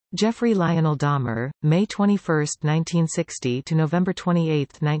Jeffrey Lionel Dahmer, May 21, 1960 to November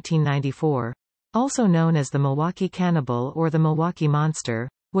 28, 1994, also known as the Milwaukee Cannibal or the Milwaukee Monster,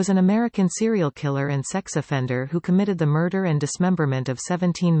 was an American serial killer and sex offender who committed the murder and dismemberment of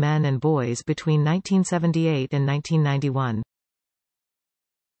 17 men and boys between 1978 and 1991.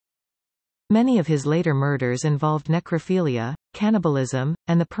 Many of his later murders involved necrophilia, cannibalism,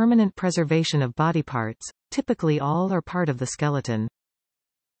 and the permanent preservation of body parts, typically all or part of the skeleton.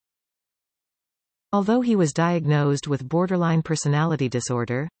 Although he was diagnosed with borderline personality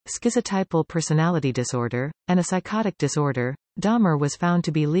disorder, schizotypal personality disorder, and a psychotic disorder, Dahmer was found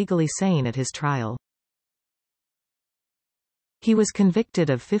to be legally sane at his trial. He was convicted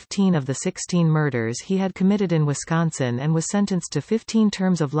of 15 of the 16 murders he had committed in Wisconsin and was sentenced to 15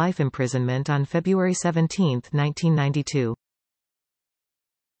 terms of life imprisonment on February 17, 1992.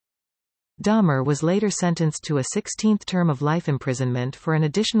 Dahmer was later sentenced to a 16th term of life imprisonment for an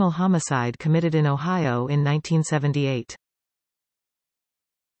additional homicide committed in Ohio in 1978.